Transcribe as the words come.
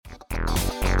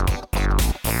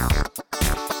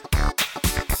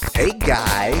Hey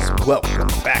guys, welcome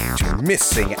back to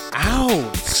Missing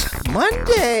Out Mondays.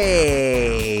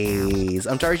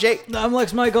 I'm Tari J. I'm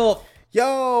Lex Michael.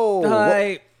 Yo.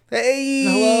 Hi.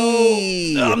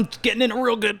 Hey. Hello. I'm getting in a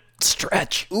real good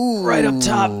stretch. Ooh. Right up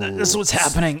top. This is what's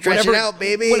happening. Stretch it out,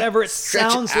 baby. Whatever it Stretch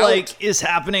it sounds out. like is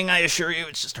happening, I assure you,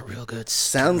 it's just a real good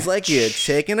stretch. Sounds like you're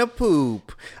taking a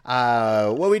poop.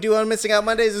 What we do on Missing Out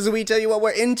Mondays is we tell you what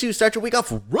we're into. Start your week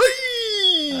off right.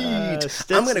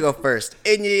 I'm gonna go first,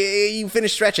 and you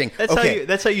finish stretching.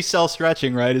 That's how you sell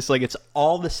stretching, right? It's like it's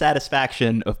all the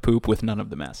satisfaction of poop with none of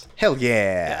the mess. Hell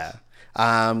yeah.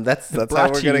 That's how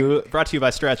Brought we're to gonna. you by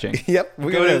Stretching. Yep,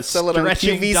 we're Go gonna to sell it on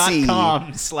QVC.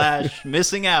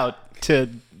 stretching.com/missing out to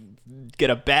get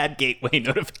a bad gateway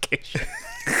notification.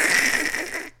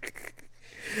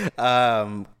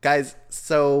 Guys,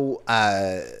 so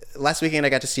last weekend I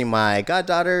got to see my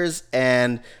goddaughters,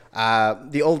 and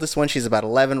the oldest one, she's about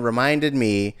 11, reminded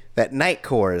me that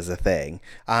Nightcore is a thing.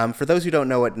 For those who don't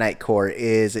know what Nightcore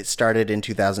is, it started in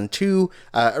 2002,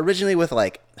 originally with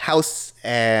like house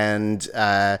and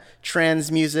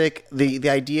trance music. The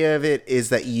idea of it is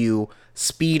that you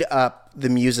speed up the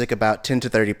music about 10 to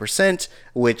 30%,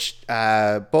 which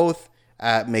both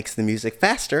makes the music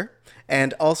faster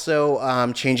and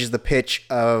also changes the pitch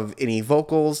of any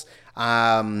vocals.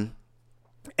 And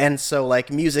so like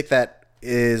music that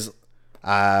is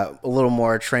a little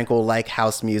more tranquil, like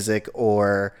house music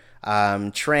or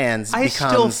trance, I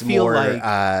becomes still feel more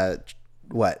like-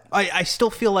 what? I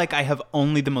still feel like I have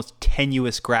only the most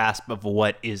tenuous grasp of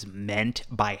what is meant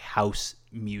by house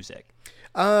music.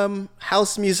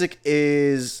 House music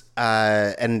is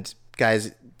and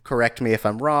guys, correct me if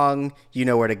I'm wrong, you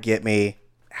know where to get me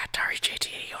at TariJTORIJY.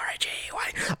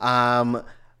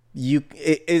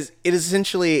 It is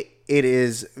essentially, it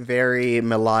is very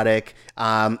melodic.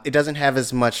 It doesn't have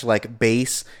as much like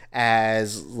bass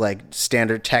as like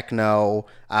standard techno,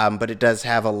 but it does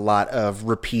have a lot of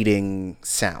repeating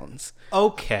sounds.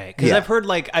 Okay, because Yeah.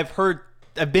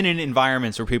 I've been in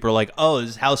environments where people are like, "Oh, this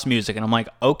is house music," and I'm like,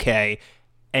 "Okay,"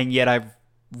 and yet I've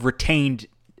retained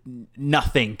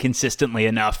nothing consistently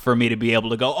enough for me to be able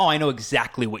to go, "Oh, I know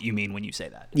exactly what you mean when you say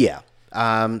that." Yeah.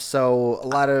 So a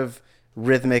lot of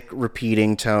rhythmic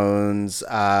repeating tones,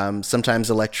 sometimes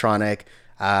electronic,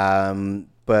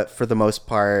 but for the most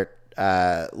part,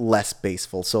 less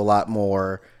bassful. So a lot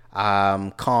more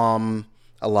calm,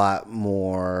 a lot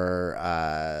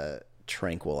more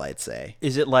tranquil, I'd say.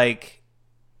 Is it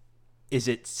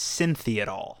synthy at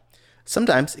all?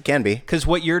 Sometimes it can be. Because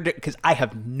I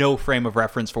have no frame of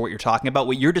reference for what you're talking about.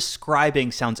 What you're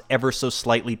describing sounds ever so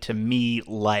slightly to me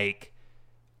like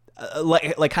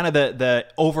kind of the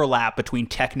overlap between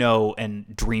techno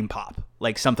and dream pop,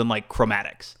 like something like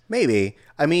Chromatics. Maybe.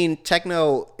 I mean,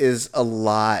 techno is a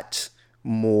lot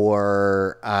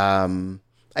more.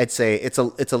 I'd say it's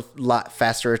a lot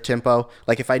faster tempo.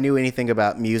 Like if I knew anything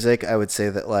about music, I would say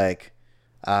that like,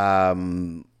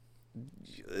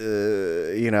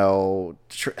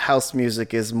 house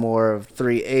music is more of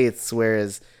 3/8,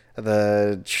 whereas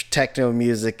the techno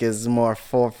music is more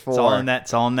 4/4.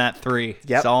 It's all in that 3.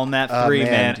 Yep. It's all in that 3,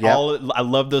 man. Yep. I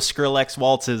love those Skrillex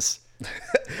waltzes.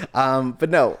 But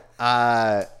no,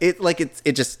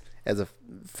 it just has a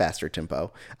faster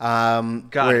tempo. God.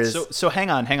 Whereas, So hang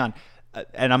on.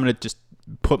 And I'm going to just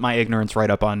put my ignorance right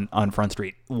up on Front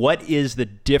Street. What is the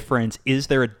difference? Is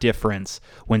there a difference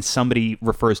when somebody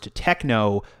refers to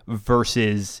techno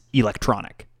versus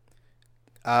electronic?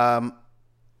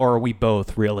 Or are we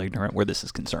both real ignorant where this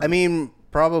is concerned? I mean,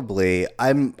 probably.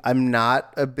 I'm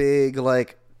not a big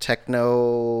like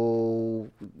techno,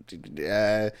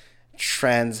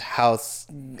 trance house,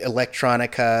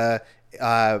 electronica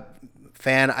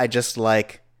fan. I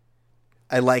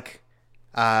like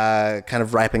kind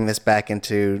of wrapping this back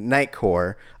into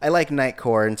Nightcore. I like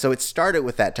Nightcore, and so it started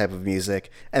with that type of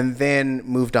music and then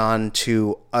moved on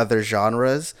to other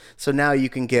genres. So now you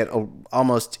can get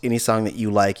almost any song that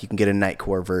you like, you can get a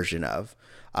Nightcore version of.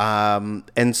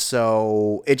 And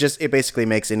so it basically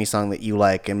makes any song that you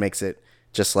like and makes it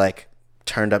just like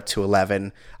turned up to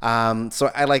 11.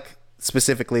 So I like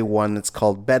specifically one that's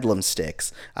called Bedlam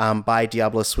Sticks by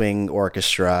Diablo Swing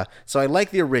Orchestra. So I like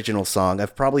the original song.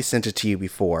 I've probably sent it to you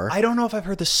before. I don't know if I've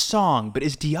heard the song, but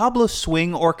is Diablo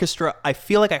Swing Orchestra, I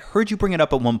feel like I heard you bring it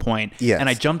up at one point, Yes. and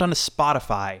I jumped onto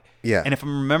Spotify. Yeah. And if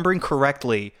I'm remembering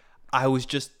correctly, I was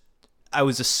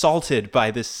assaulted by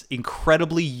this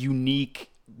incredibly unique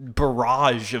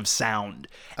barrage of sound.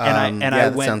 And I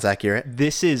that went, sounds accurate.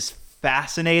 This is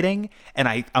fascinating,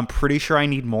 and I'm pretty sure I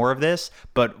need more of this,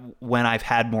 but when I've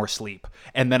had more sleep,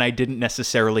 and then I didn't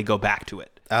necessarily go back to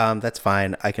it. That's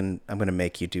fine. I'm going to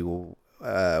make you do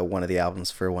one of the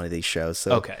albums for one of these shows.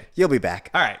 So Okay. you'll be back.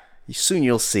 All right. Soon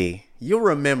you'll see. You'll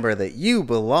remember that you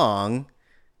belong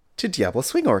to Diablo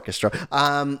Swing Orchestra.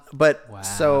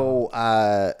 So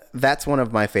that's one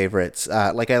of my favorites.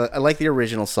 I like the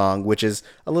original song, which is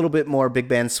a little bit more big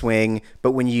band swing,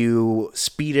 but when you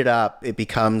speed it up, it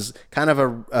becomes kind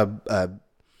of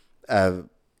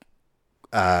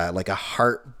like a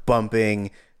heart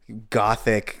bumping,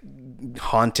 gothic,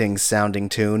 haunting sounding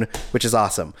tune, which is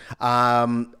awesome.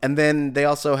 And then they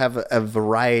also have a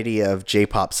variety of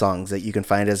J-pop songs that you can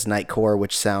find as Nightcore,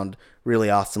 which sound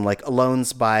really awesome. Like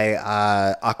Alones by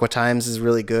Aqua Times is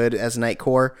really good as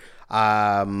Nightcore.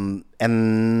 And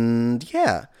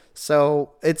yeah,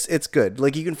 so it's good.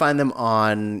 Like you can find them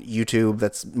on YouTube.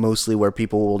 That's mostly where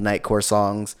people will Nightcore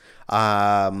songs.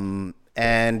 And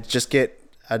just get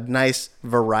a nice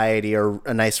variety or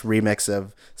a nice remix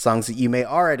of songs that you may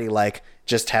already like,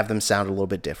 just have them sound a little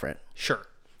bit different. Sure.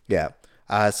 Yeah.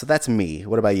 So that's me.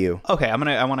 What about you? Okay, I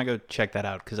want to go check that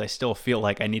out because I still feel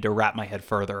like I need to wrap my head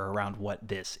further around what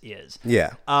this is.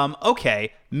 Yeah.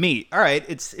 Okay, me. All right,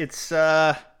 it's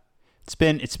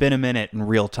been a minute in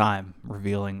real time,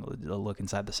 revealing a look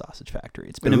inside the sausage factory.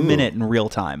 It's been a minute in real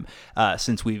time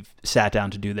since we've sat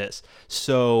down to do this.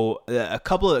 So a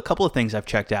couple of things I've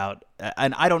checked out,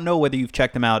 and I don't know whether you've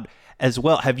checked them out as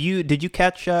well. Did you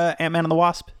catch Ant-Man and the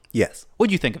Wasp? Yes.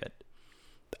 What'd you think of it?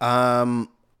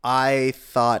 I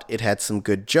thought it had some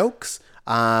good jokes.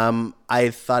 I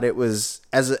thought it was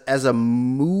as a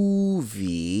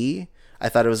movie, I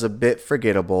thought it was a bit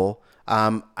forgettable.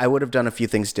 I would have done a few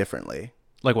things differently.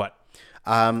 Like what?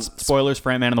 Spoilers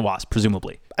for Ant-Man and the Wasp,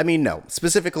 presumably. I mean, no.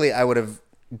 Specifically, I would have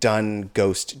done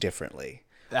Ghost differently.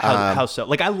 How so?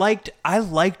 Like I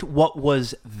liked what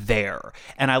was there,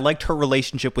 and I liked her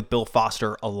relationship with Bill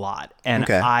Foster a lot, and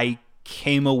Okay. I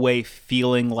came away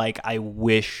feeling like I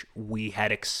wish we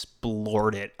had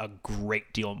explored it a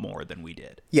great deal more than we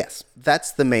did. Yes,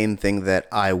 that's the main thing that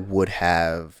I would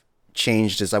have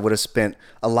changed. Is I would have spent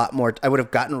a lot more. I would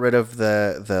have gotten rid of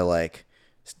the like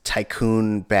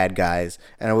tycoon bad guys,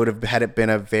 and I would have had it been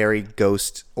a very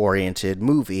ghost oriented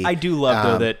movie. I do love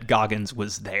though that Goggins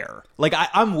was there. Like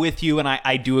I'm with you, and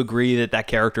I do agree that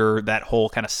character, that whole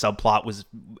kind of subplot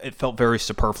it felt very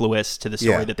superfluous to the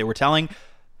story that they were telling.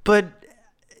 But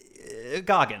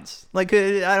Goggins, like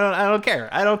I don't care.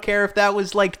 I don't care if that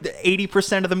was like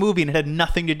 80% of the movie and it had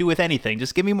nothing to do with anything.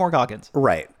 Just give me more Goggins.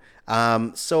 Right.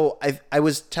 So I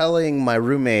was telling my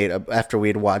roommate after we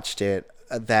had watched it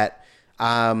that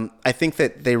I think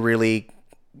that they really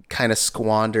kind of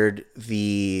squandered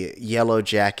the Yellow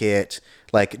Jacket,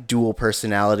 like dual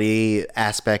personality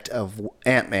aspect of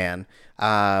Ant-Man.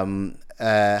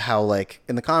 How like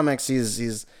in the comics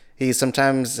he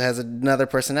sometimes has another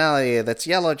personality that's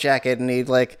Yellow Jacket, and he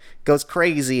like goes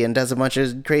crazy and does a bunch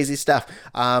of crazy stuff.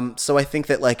 So I think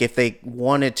that like if they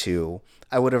wanted to,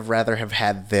 I would have rather have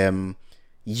had them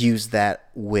use that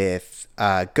with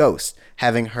Ghost,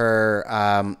 having her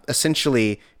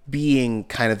essentially being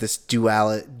kind of this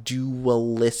dualistic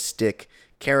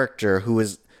character who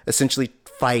is essentially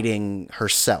fighting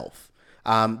herself.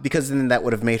 Because then that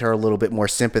would have made her a little bit more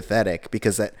sympathetic,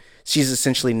 because that she's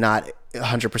essentially not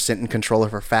 100% in control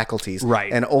of her faculties.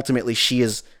 Right. And ultimately she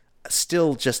is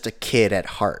still just a kid at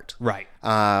heart. Right.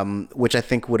 Which I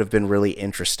think would have been really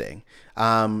interesting.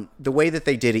 The way that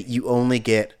they did it, you only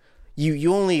get,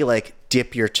 you only like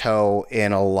dip your toe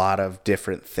in a lot of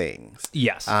different things.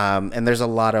 Yes. And there's a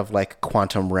lot of like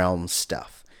quantum realm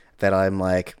stuff that I'm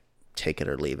like, take it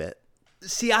or leave it.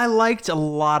 See, I liked a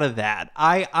lot of that.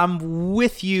 I'm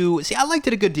with you. See, I liked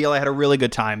it a good deal. I had a really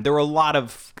good time. There were a lot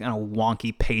of kind of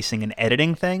wonky pacing and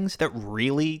editing things that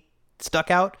really stuck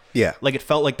out. Yeah. Like it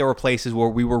felt like there were places where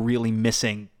we were really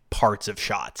missing parts of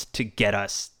shots to get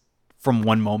us from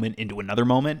one moment into another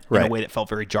moment in a way that felt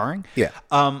very jarring. Yeah.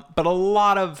 But a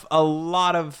lot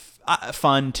of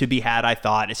fun to be had, I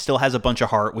thought. It still has a bunch of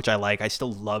heart, which I like. I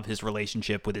still love his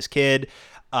relationship with his kid.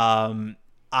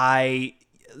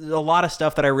 A lot of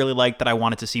stuff that I really liked that I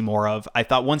wanted to see more of. I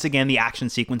thought, once again, the action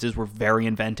sequences were very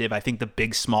inventive. I think the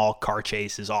big, small car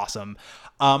chase is awesome.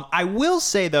 I will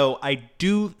say, though, I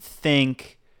do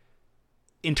think,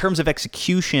 in terms of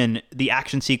execution, the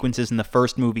action sequences in the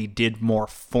first movie did more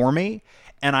for me.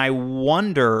 And I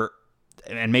wonder,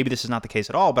 and maybe this is not the case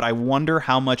at all, but I wonder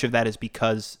how much of that is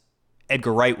because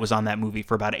Edgar Wright was on that movie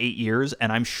for about 8 years,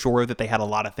 and I'm sure that they had a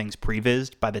lot of things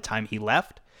prevised by the time he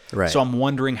left. Right. So I'm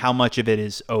wondering how much of it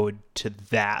is owed to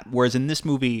that. Whereas in this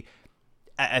movie,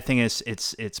 I think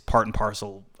it's part and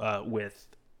parcel with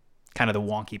kind of the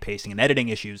wonky pacing and editing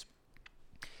issues.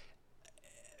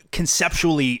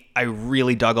 conceptually, I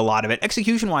really dug a lot of it.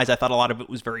 Execution-wise, I thought a lot of it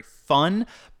was very fun,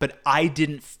 but I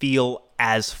didn't feel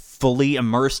as fully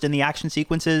immersed in the action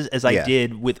sequences as I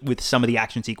did with some of the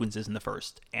action sequences in the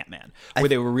first Ant-Man, where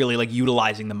they were really like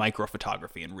utilizing the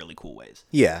microphotography in really cool ways.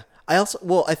 Yeah. I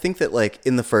think that like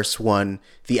in the first one,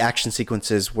 the action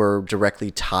sequences were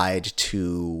directly tied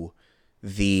to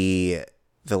the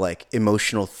like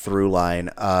emotional through line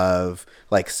of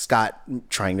like Scott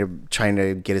trying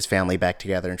to get his family back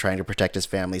together and trying to protect his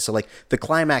family. So like the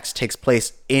climax takes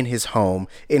place in his home,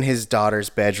 in his daughter's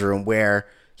bedroom, where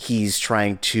he's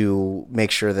trying to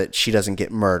make sure that she doesn't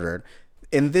get murdered.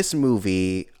 In this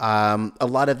movie, a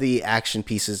lot of the action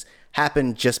pieces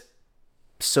happen just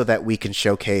so that we can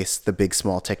showcase the big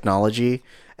small technology,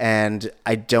 and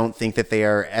I don't think that they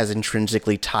are as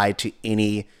intrinsically tied to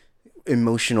any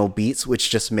emotional beats, which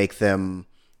just make them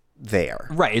there.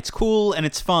 Right. It's cool and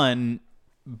it's fun,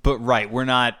 but we're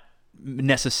not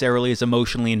necessarily as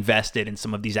emotionally invested in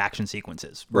some of these action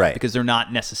sequences. Right. Because they're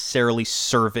not necessarily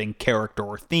serving character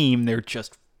or theme. They're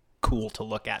just cool to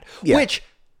look at. Yeah. Which,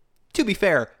 to be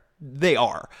fair, they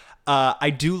are. I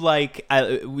do like...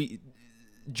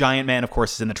 Giant Man, of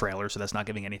course, is in the trailer, so that's not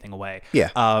giving anything away. Yeah.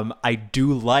 I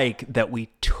do like that we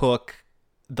took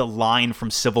the line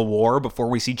from Civil War before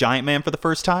we see Giant Man for the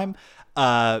first time,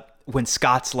 when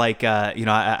Scott's like,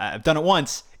 I've done it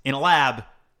once in a lab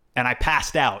and I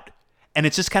passed out. And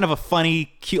it's just kind of a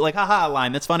funny, cute, like, haha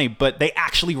line. That's funny. But they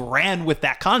actually ran with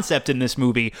that concept in this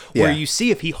movie where you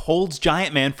see if he holds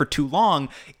Giant Man for too long,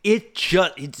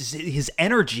 his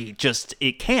energy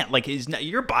it can't. Like,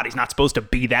 your body's not supposed to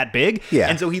be that big. Yeah.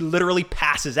 And so he literally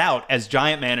passes out as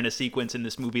Giant Man in a sequence in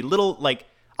this movie. Little, like,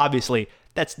 obviously,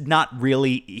 that's not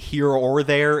really here or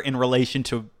there in relation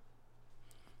to,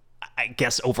 I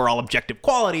guess, overall objective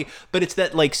quality, but it's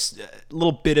that like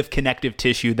little bit of connective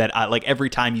tissue that like every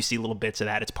time you see little bits of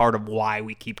that, it's part of why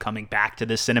we keep coming back to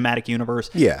this cinematic universe.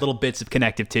 Yeah. Little bits of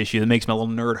connective tissue that makes my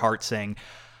little nerd heart sing.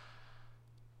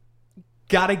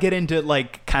 Gotta get into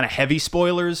like kind of heavy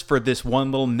spoilers for this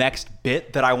one little next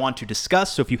bit that I want to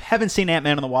discuss. So if you haven't seen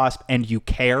Ant-Man and the Wasp and you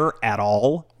care at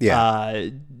all,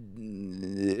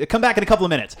 come back in a couple of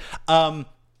minutes.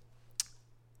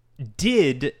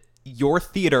 Did your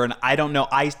theater, and I don't know,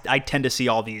 I tend to see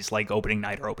all these like opening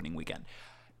night or opening weekend,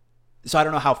 so I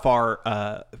don't know how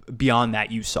far beyond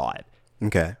that you saw it.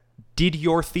 Okay. Did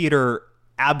your theater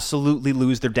absolutely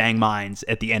lose their dang minds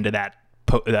at the end of that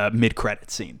mid-credit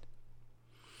scene?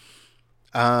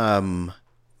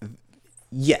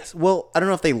 Yes. Well, I don't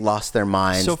know if they lost their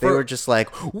minds. So they were just like,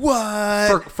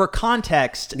 what? For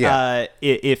context,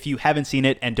 if you haven't seen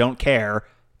it and don't care,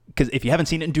 because if you haven't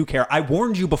seen it and do care, I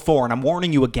warned you before and I'm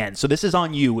warning you again. So this is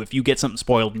on you if you get something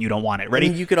spoiled and you don't want it. Ready? I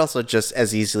mean, you could also just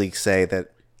as easily say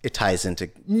that it ties into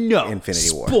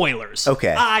Infinity War. Spoilers.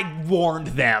 Okay. I warned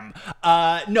them.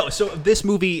 No, so this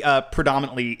movie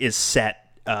predominantly is set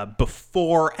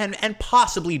before and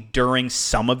possibly during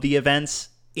some of the events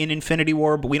in Infinity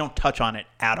War, but we don't touch on it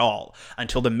at all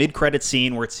until the mid-credit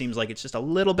scene where it seems like it's just a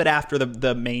little bit after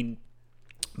the main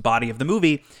body of the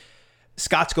movie.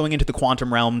 Scott's going into the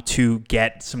quantum realm to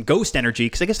get some ghost energy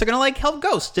because I guess they're going to like help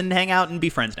ghosts and hang out and be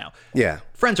friends now. Yeah.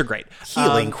 Friends are great.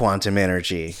 Healing quantum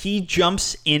energy. He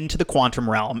jumps into the quantum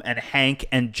realm and Hank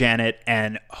and Janet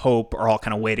and Hope are all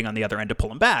kind of waiting on the other end to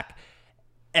pull him back.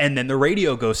 And then the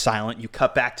radio goes silent. You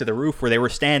cut back to the roof where they were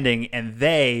standing, and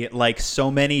they, like so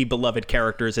many beloved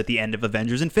characters at the end of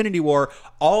Avengers Infinity War,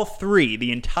 all three,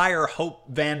 the entire Hope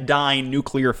Van Dyne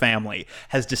nuclear family,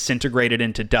 has disintegrated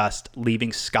into dust,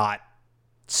 leaving Scott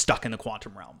stuck in the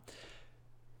quantum realm.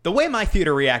 The way my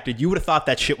theater reacted, you would have thought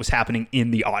that shit was happening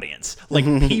in the audience. Like,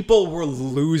 people were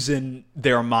losing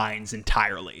their minds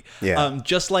entirely. Yeah.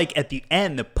 Just like at the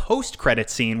end, the post-credit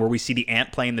scene where we see the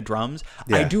ant playing the drums,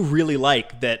 I do really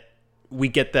like that we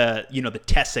get the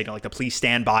test signal, like the please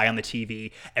stand by on the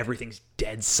TV. Everything's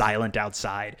dead silent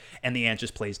outside, and the ant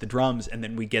just plays the drums, and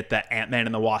then we get the Ant-Man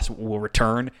and the Wasp will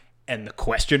return, and the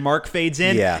question mark fades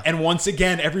in. Yeah. And once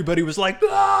again, everybody was like,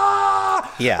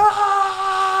 ah! Yeah.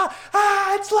 Ah!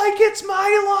 Ah! It's like it's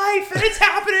my life, and it's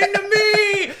happening to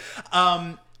me!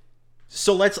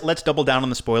 So let's double down on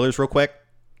the spoilers real quick.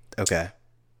 Okay.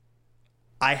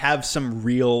 I have some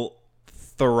real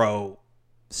thorough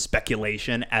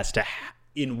speculation as to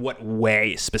in what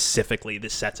way specifically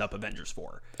this sets up Avengers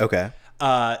 4. Okay.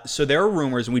 So there are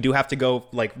rumors, and we do have to go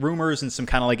like rumors and some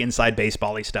kind of like inside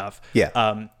baseball-y stuff.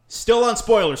 Yeah. Still on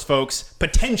spoilers, folks.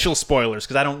 Potential spoilers,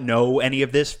 because I don't know any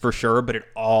of this for sure, but it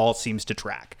all seems to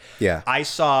track. Yeah. I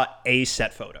saw a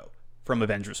set photo from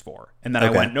Avengers 4, and then I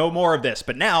went, no more of this.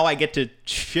 But now I get to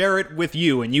share it with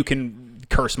you, and you can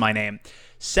curse my name.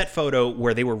 set photo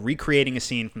where they were recreating a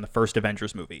scene from the first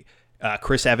Avengers movie.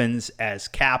 Chris Evans as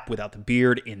Cap without the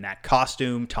beard in that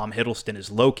costume. Tom Hiddleston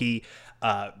as Loki.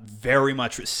 Very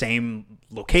much same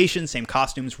location, same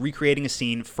costumes, recreating a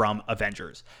scene from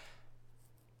Avengers.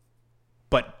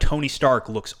 But Tony Stark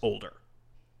looks older.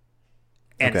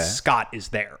 And Scott is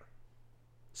there.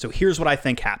 So here's what I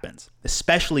think happens,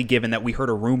 especially given that we heard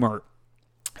a rumor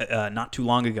not too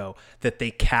long ago that they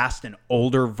cast an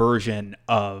older version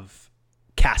of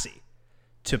Cassie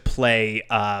to play...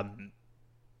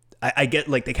 I get,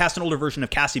 like, they cast an older version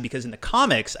of Cassie because in the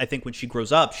comics, I think when she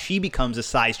grows up, she becomes a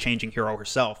size-changing hero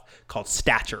herself called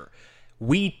Stature.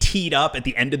 We teed up at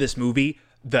the end of this movie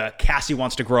the Cassie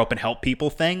wants to grow up and help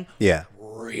people thing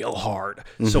real hard.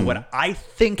 So what I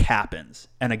think happens,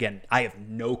 and again, I have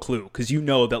no clue, because you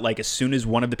know that, like, as soon as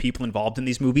one of the people involved in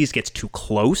these movies gets too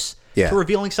close to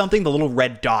revealing something, the little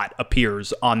red dot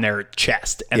appears on their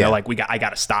chest, and they're like, I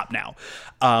got to stop now.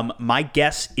 My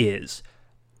guess is...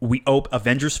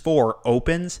 Avengers 4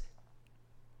 opens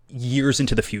years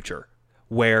into the future,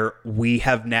 where we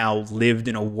have now lived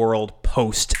in a world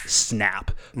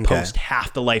post-snap, post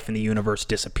half the life in the universe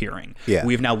disappearing.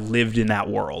 We have now lived in that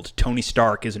world. Tony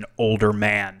Stark is an older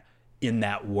man in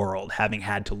that world, having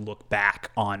had to look back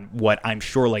on what I'm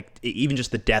sure, like, even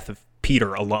just the death of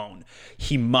Peter alone,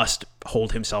 he must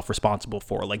hold himself responsible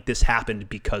for. Like, this happened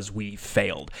because we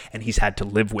failed, and he's had to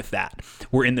live with that.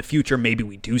 We're in the future. Maybe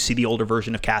we do see the older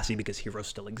version of Cassie because heroes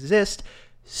still exist.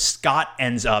 Scott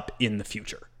ends up in the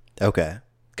future. Okay.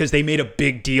 Because they made a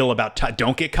big deal about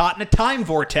don't get caught in a time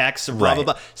vortex, blah, blah,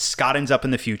 blah. Scott ends up in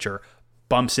the future,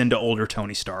 bumps into older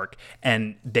Tony Stark,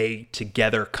 and they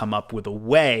together come up with a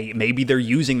way. Maybe they're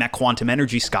using that quantum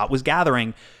energy Scott was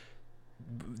gathering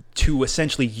to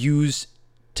essentially use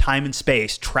time and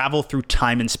space, travel through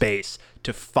time and space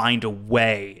to find a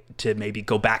way to maybe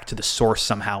go back to the source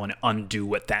somehow and undo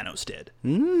what Thanos did.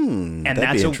 And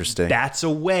that'd be interesting. That's a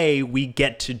way we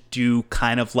get to do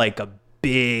kind of like a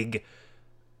big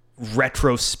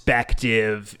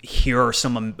retrospective, here are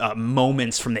some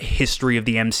moments from the history of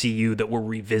the MCU that we're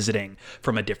revisiting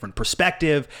from a different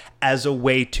perspective, as a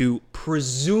way to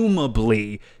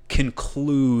presumably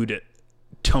conclude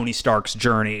Tony Stark's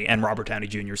journey and Robert Downey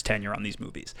Jr.'s tenure on these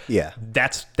movies. Yeah.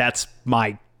 That's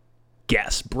my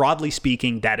guess. Broadly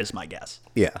speaking, that is my guess.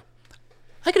 Yeah.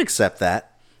 I could accept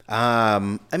that.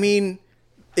 I mean,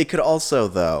 it could also,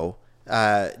 though,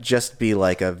 just be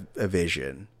like a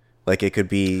vision. Like, it could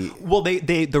be... Well,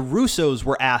 the Russos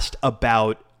were asked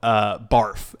about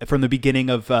BARF from the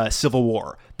beginning of Civil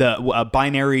War, the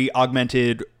binary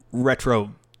augmented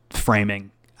retro framing.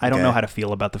 I don't know how to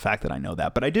feel about the fact that I know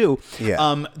that, but I do.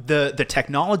 Yeah. The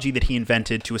technology that he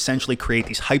invented to essentially create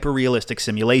these hyper-realistic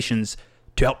simulations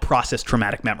to help process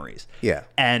traumatic memories. Yeah.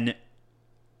 And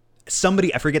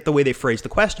somebody, I forget the way they phrased the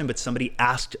question, but somebody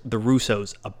asked the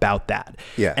Russos about that.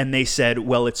 Yeah. And they said,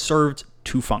 well, it served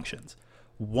two functions.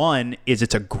 One is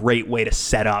it's a great way to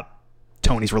set up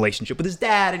Tony's relationship with his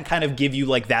dad and kind of give you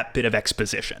like that bit of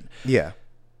exposition. Yeah.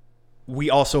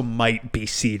 We also might be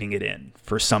seeding it in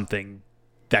for something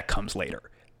that comes later.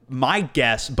 My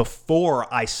guess,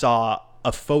 before I saw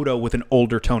a photo with an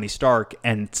older Tony Stark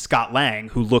and Scott Lang,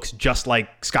 who looks just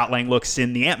like Scott Lang looks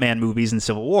in the Ant-Man movies and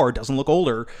Civil War, doesn't look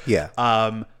older. Yeah.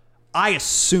 I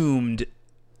assumed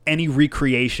any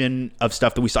recreation of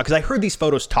stuff that we saw, because I heard these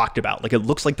photos talked about, like it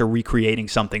looks like they're recreating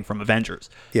something from Avengers.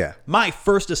 Yeah. My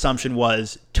first assumption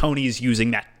was Tony's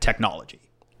using that technology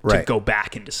to go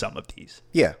back into some of these.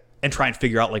 Yeah. And try and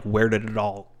figure out, like, where did it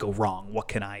all go wrong? What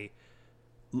can I,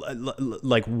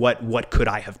 like, what could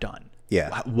I have done?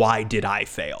 Yeah. Why did I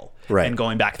fail? Right. And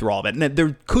going back through all of it. And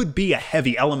there could be a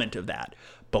heavy element of that.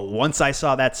 But once I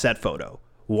saw that set photo,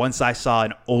 once I saw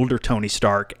an older Tony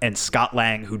Stark and Scott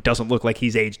Lang, who doesn't look like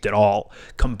he's aged at all,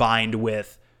 combined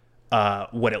with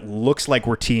what it looks like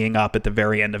we're teeing up at the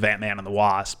very end of Ant-Man and the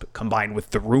Wasp, combined with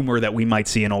the rumor that we might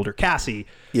see an older Cassie,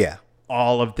 yeah,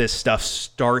 all of this stuff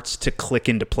starts to click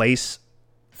into place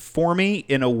for me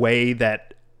in a way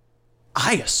that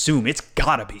I assume it's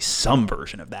got to be some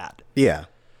version of that. Yeah.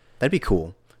 That'd be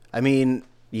cool. I mean,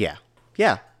 yeah.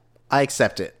 Yeah. I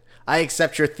accept it. I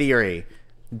accept your theory.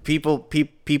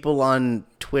 People on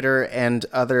Twitter and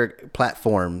other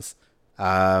platforms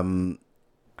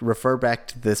refer back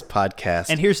to this podcast.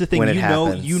 And here's the thing,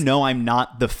 you know I'm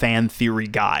not the fan theory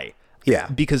guy. Yeah.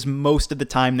 Because most of the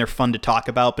time they're fun to talk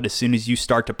about, but as soon as you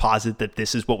start to posit that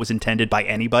this is what was intended by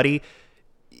anybody,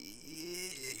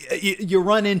 you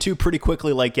run into pretty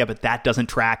quickly like, yeah, but that doesn't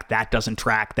track, that doesn't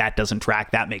track, that doesn't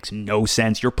track, that makes no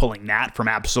sense. You're pulling that from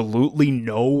absolutely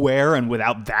nowhere, and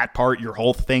without that part, your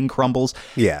whole thing crumbles.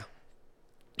 Yeah.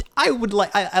 I would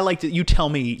like. I like to. You tell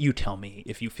me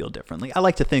if you feel differently. I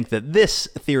like to think that this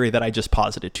theory that I just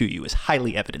posited to you is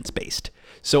highly evidence based.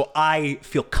 So I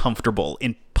feel comfortable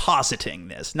in positing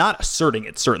this, not asserting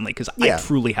it certainly, because Yeah. I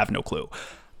truly have no clue.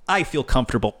 I feel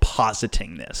comfortable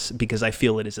positing this because I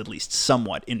feel it is at least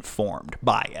somewhat informed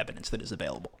by evidence that is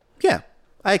available. Yeah,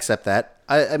 I accept that.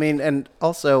 I mean, and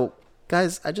also,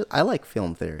 guys, I like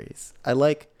film theories. I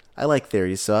like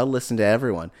theories, so I'll listen to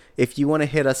everyone. If you want to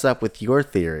hit us up with your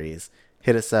theories,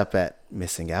 hit us up at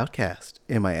Missing Outcast,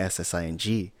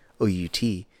 MissingOutcast.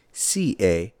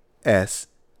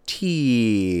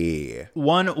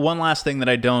 One last thing that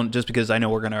I don't, just because I know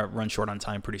we're gonna run short on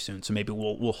time pretty soon, so maybe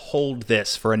we'll hold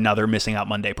this for another Missing Out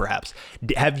Monday, perhaps.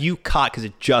 Have you caught, because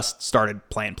it just started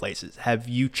playing places? Have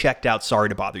you checked out Sorry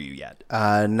to Bother You yet?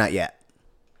 Not yet.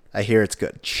 I hear it's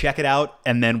good. Check it out,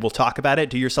 and then we'll talk about it.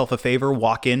 Do yourself a favor,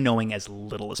 walk in knowing as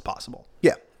little as possible.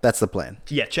 Yeah, that's the plan.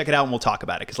 Yeah, check it out, and we'll talk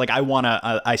about it. Because like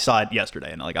I saw it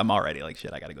yesterday, and like I'm already like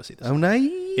shit. I gotta go see this. Oh,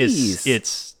 nice.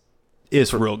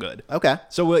 It's real good. Okay.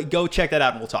 So go check that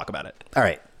out, and we'll talk about it. All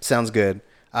right. Sounds good.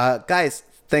 Guys,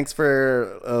 thanks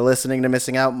for listening to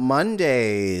Missing Out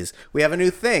Mondays. We have a new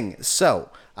thing. So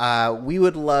we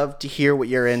would love to hear what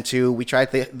you're into. We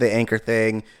tried the Anchor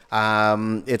thing.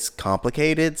 It's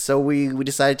complicated, so we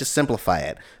decided to simplify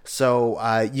it. So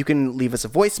you can leave us a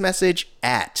voice message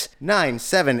at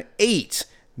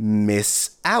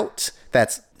 978-MISS-OUT.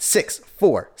 That's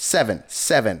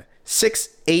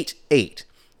 6477688.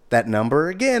 That number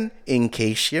again, in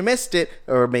case you missed it,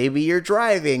 or maybe you're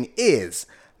driving, is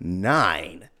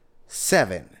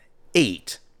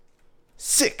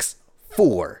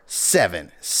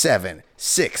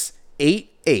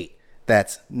 978-6477688.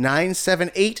 That's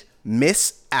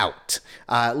 978-MISS-OUT.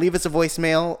 Leave us a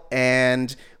voicemail,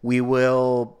 and we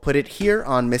will put it here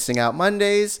on Missing Out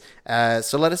Mondays.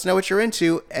 So let us know what you're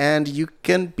into, and you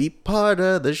can be part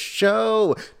of the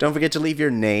show. Don't forget to leave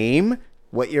your name,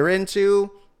 what you're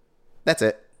into. That's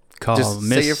it. Just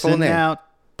say your full name. Out.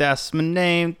 That's my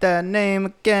name. That name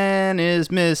again is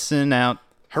Missing Out.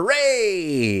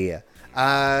 Hooray!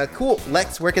 Cool.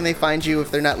 Lex, where can they find you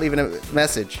if they're not leaving a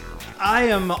message? I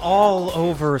am all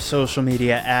over social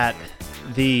media at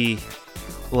the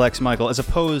Lex Michael, as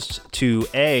opposed to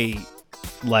a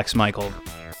Lex Michael.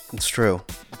 It's true.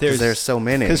 There's so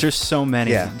many. Because there's so many.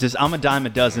 Yeah. Just I'm a dime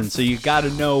a dozen, so you got to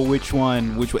know which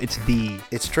one. It's the.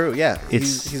 It's true. Yeah.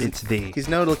 It's the. He's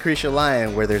no Lucretia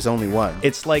Lyon where there's only one.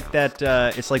 It's like that.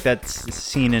 It's like that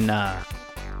scene in. I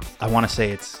want to say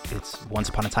it's Once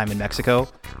Upon a Time in Mexico,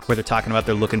 where they're talking about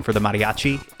they're looking for the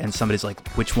mariachi, and somebody's like,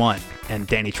 "Which one?" And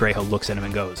Danny Trejo looks at him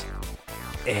and goes,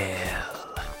 "El."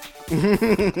 So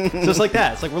it's like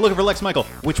that. It's like, we're looking for Lex Michael.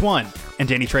 Which one? And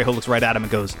Danny Trejo looks right at him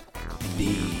and goes,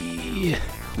 "The."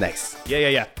 Nice.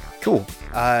 Yeah. Cool.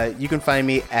 You can find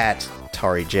me at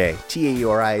Tari J.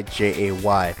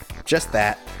 TAURIJAY. Just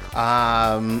that.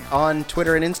 On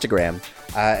Twitter and Instagram.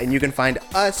 And you can find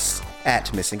us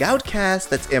at Missing Outcast.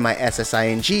 That's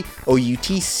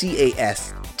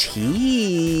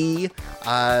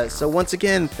MISSINGOUTCAST. So once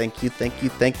again, thank you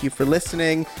for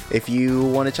listening. If you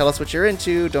want to tell us what you're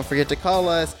into, don't forget to call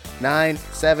us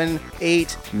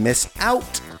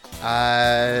 978-MISS-OUT.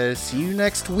 See you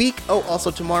next week. Oh, also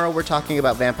tomorrow we're talking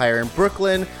about Vampire in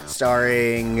Brooklyn,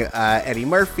 starring Eddie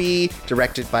Murphy,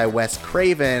 directed by Wes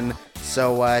Craven.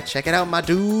 So check it out, my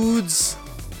dudes.